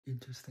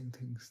Interesting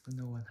things that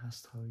no one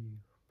has told you.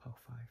 Part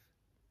 5.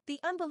 The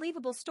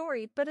unbelievable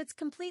story, but it's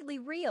completely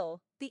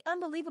real. The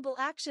unbelievable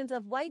actions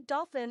of white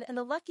dolphin and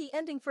the lucky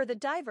ending for the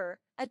diver,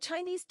 a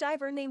Chinese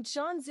diver named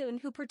Zhang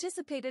Zun who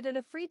participated in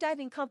a free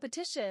diving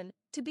competition.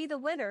 To be the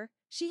winner,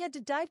 she had to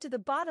dive to the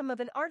bottom of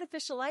an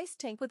artificial ice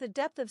tank with a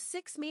depth of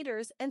 6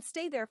 meters and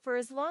stay there for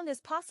as long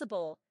as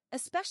possible,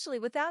 especially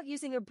without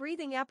using a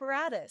breathing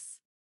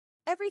apparatus.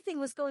 Everything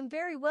was going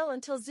very well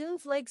until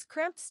Zun's legs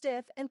cramped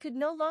stiff and could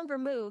no longer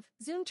move.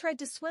 Zun tried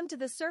to swim to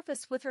the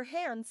surface with her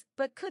hands,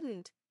 but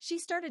couldn't. She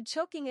started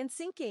choking and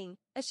sinking.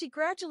 As she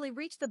gradually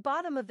reached the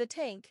bottom of the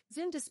tank,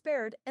 Zun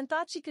despaired and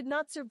thought she could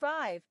not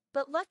survive.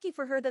 But lucky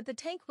for her that the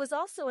tank was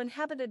also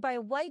inhabited by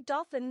a white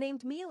dolphin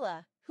named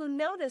Mila, who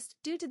noticed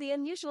due to the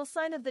unusual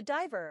sign of the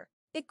diver.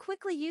 It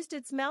quickly used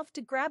its mouth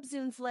to grab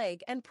Zun's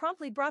leg and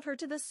promptly brought her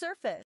to the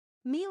surface.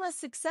 Mila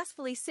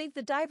successfully saved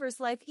the diver's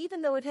life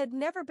even though it had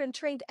never been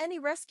trained any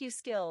rescue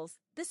skills.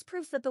 This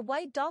proves that the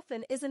white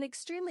dolphin is an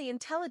extremely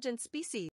intelligent species.